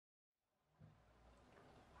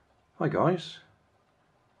Hi guys,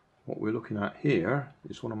 what we're looking at here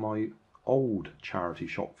is one of my old charity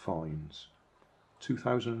shop finds.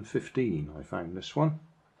 2015 I found this one.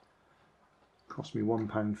 Cost me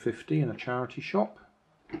 £1.50 in a charity shop,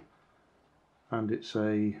 and it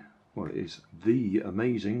is the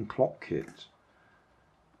amazing clock kit.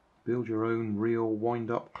 Build your own real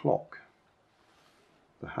wind-up clock.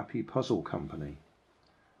 The Happy Puzzle Company,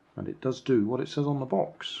 and it does do what it says on the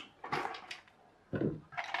box.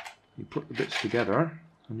 You put the bits together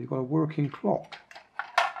and you've got a working clock.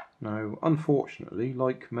 Now, unfortunately,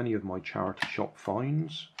 like many of my charity shop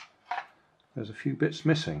finds, there's a few bits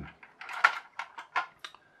missing.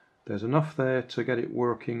 There's enough there to get it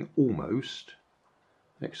working almost,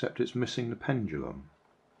 except it's missing the pendulum.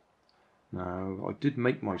 Now, I did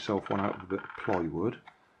make myself one out of a bit of plywood,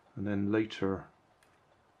 and then later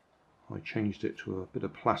I changed it to a bit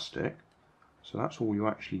of plastic, so that's all you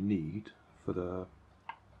actually need for the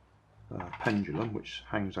pendulum, which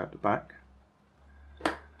hangs out the back,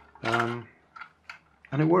 and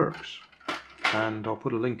it works. And I'll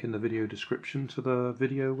put a link in the video description to the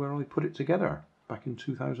video where I put it together back in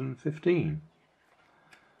 2015.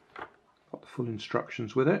 Got the full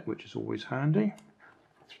instructions with it, which is always handy.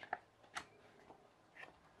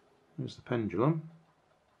 There's the pendulum.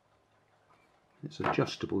 It's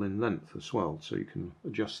adjustable in length as well, so you can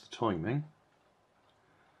adjust the timing.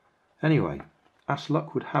 Anyway, as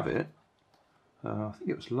luck would have it, I think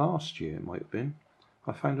it was last year, it might have been,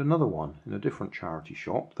 I found another one in a different charity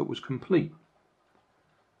shop that was complete.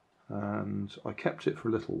 And I kept it for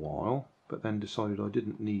a little while, but then decided I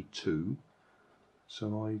didn't need two,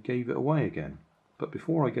 so I gave it away again. But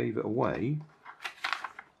before I gave it away,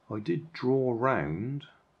 I did draw around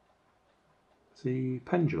the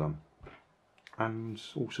pendulum, and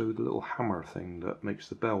also the little hammer thing that makes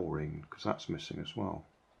the bell ring, because that's missing as well.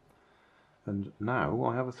 And now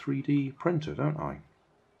I have a 3D printer, don't I?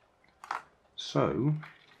 So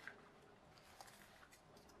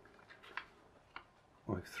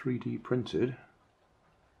I've 3D printed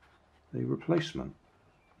a replacement.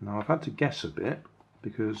 Now I've had to guess a bit,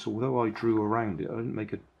 because although I drew around it, I didn't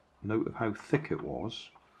make a note of how thick it was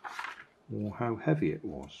or how heavy it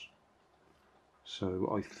was.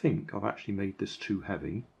 So I think I've actually made this too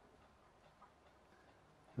heavy.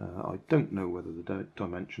 I don't know whether the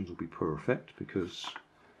dimensions will be perfect, because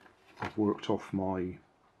I've worked off where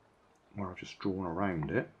I've just drawn around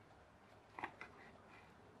it.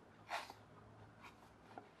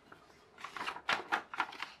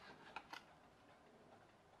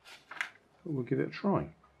 But we'll give it a try.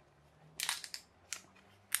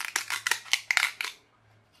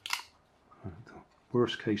 The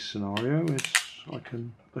worst case scenario is I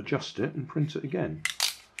can adjust it and print it again,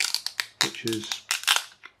 which is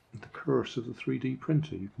the curse of the 3D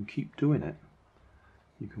printer. You can keep doing it.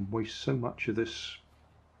 You can waste so much of this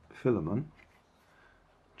filament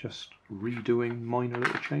just redoing minor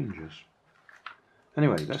little changes.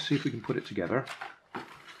 Anyway, let's see if we can put it together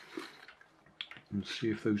and see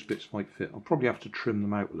if those bits might fit. I'll probably have to trim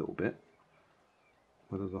them out a little bit,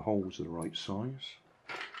 whether the holes are the right size.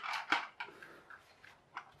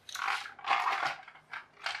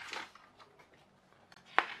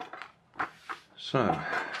 So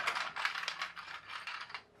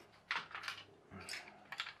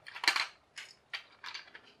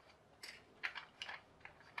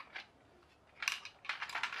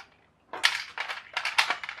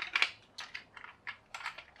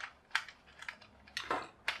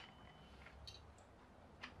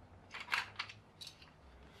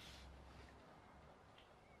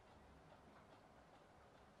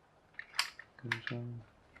goes on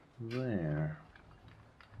there.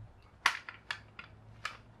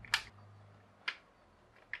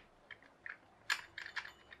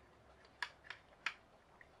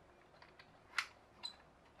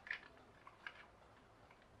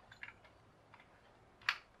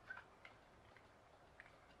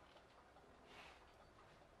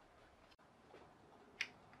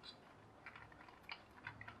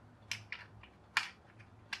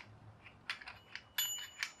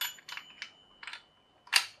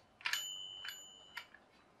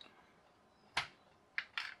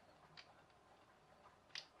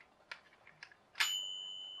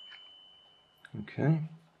 Okay,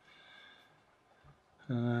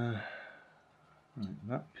 right,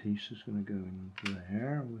 that piece is going to go in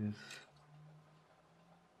there with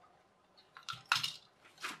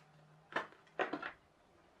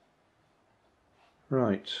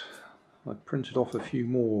right. I printed off a few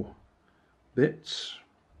more bits,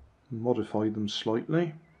 modified them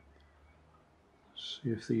slightly, see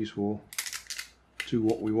if these will do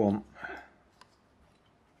what we want.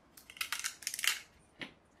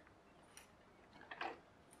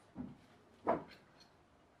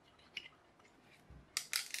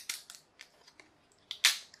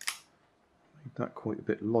 that quite a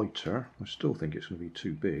bit lighter. I still think it's going to be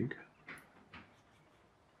too big,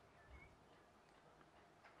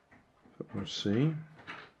 but we'll see.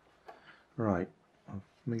 Right, I've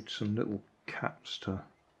made some little caps to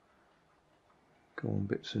go on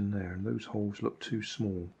bits in there, and those holes look too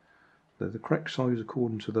small. They're the correct size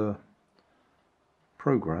according to the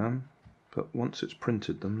program, but once it's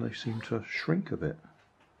printed them, they seem to shrink a bit.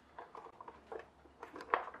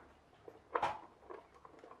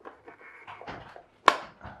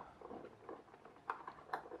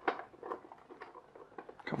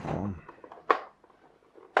 Come on.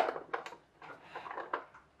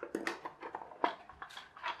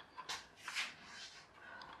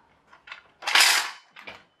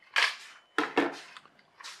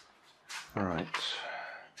 Alright,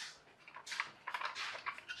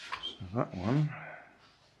 so that one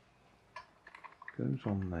goes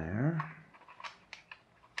on there.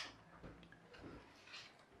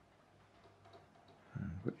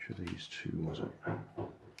 And which of these two was it?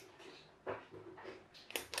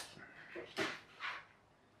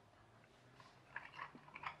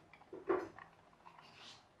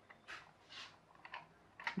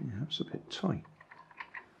 Yeah, that's a bit tight.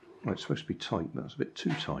 Well, it's supposed to be tight, but that's a bit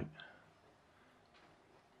too tight.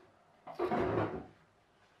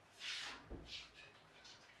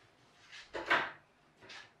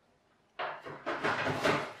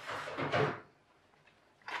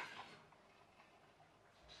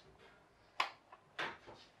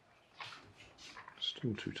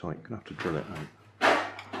 Still too tight, gonna have to drill it out.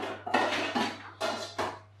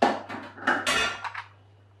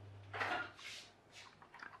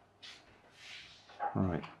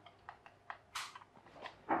 Right,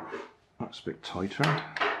 that's a bit tighter.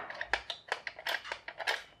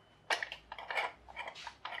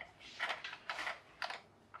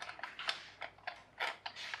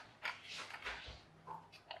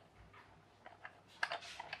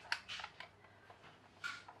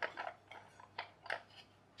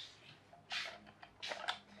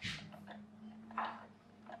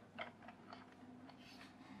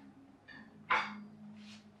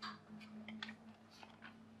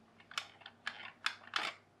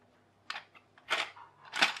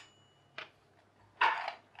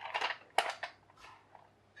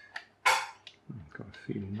 I've got a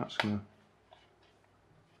feeling that's going to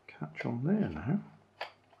catch on there now.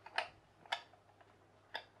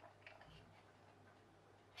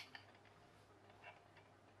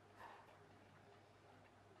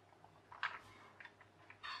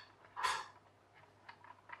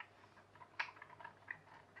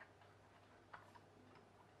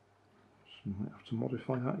 So I might have to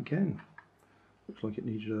modify that again. Looks like it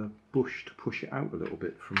needed a bush to push it out a little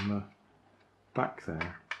bit from the back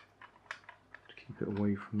there, to keep it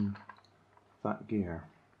away from that gear.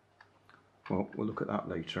 Well, we'll look at that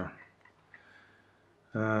later.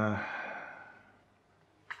 Right,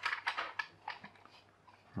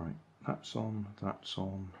 that's on, that's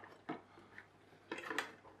on.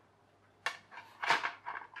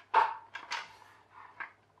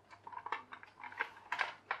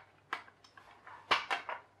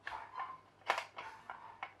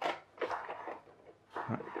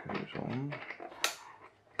 That goes on.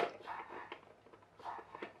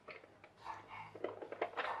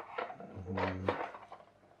 And then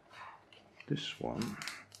this one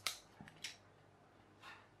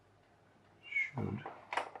should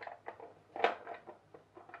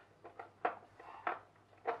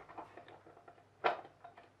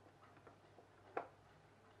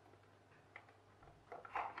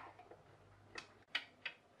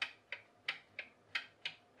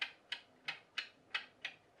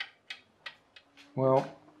Well,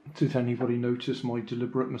 did anybody notice my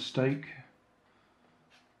deliberate mistake?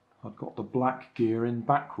 I'd got the black gear in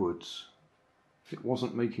backwards. It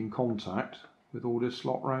wasn't making contact with all this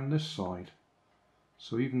lot round this side.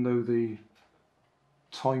 So even though the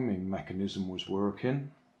timing mechanism was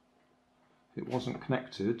working, it wasn't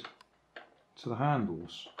connected to the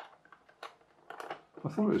handles. I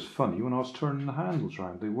thought it was funny when I was turning the handles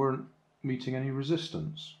round, they weren't meeting any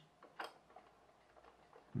resistance.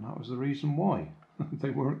 And that was the reason why.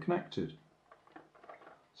 They weren't connected.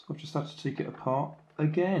 So I've just had to take it apart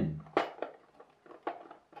again.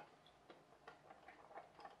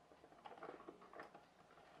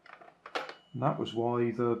 And that was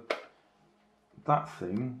why that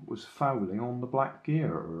thing was fouling on the black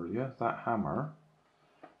gear earlier, that hammer,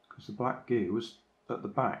 because the black gear was at the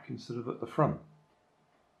back instead of at the front.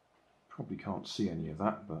 Probably can't see any of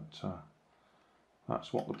that, but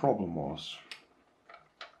that's what the problem was.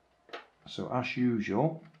 So as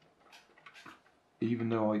usual, even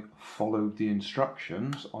though I followed the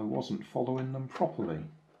instructions, I wasn't following them properly.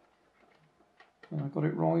 And I got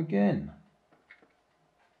it wrong again.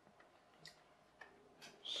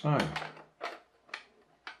 So,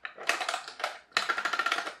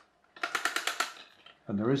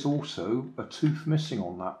 and there is also a tooth missing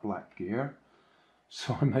on that black gear,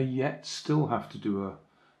 so I may yet still have to do a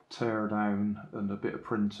tear down and a bit of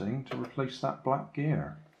printing to replace that black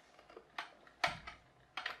gear.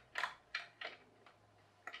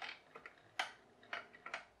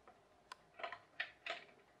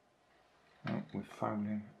 Oh, we're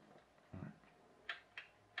fouling. Right.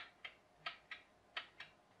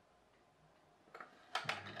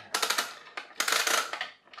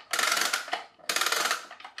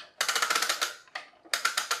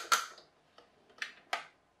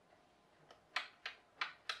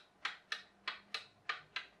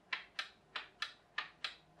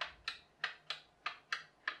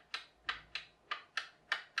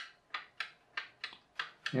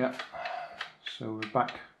 Yeah, so we're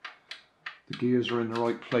back. The gears are in the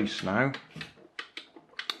right place now.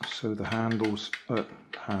 So the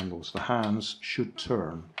the hands should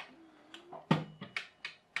turn.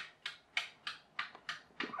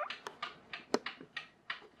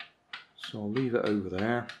 So I'll leave it over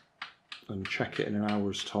there and check it in an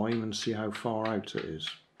hour's time and see how far out it is.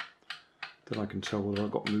 Then I can tell whether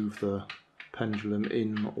I've got to move the pendulum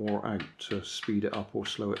in or out to speed it up or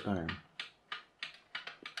slow it down.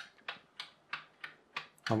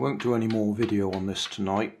 I won't do any more video on this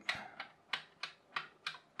tonight,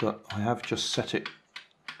 but I have just set it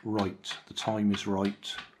right. The time is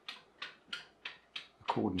right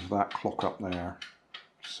according to that clock up there.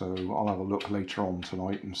 So I'll have a look later on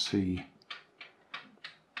tonight and see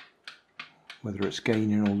whether it's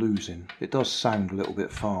gaining or losing. It does sound a little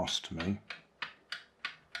bit fast to me.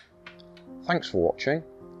 Thanks for watching.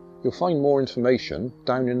 You'll find more information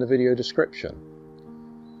down in the video description.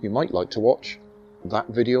 You might like to watch that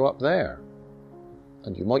video up there,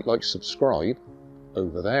 and you might like to subscribe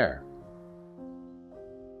over there.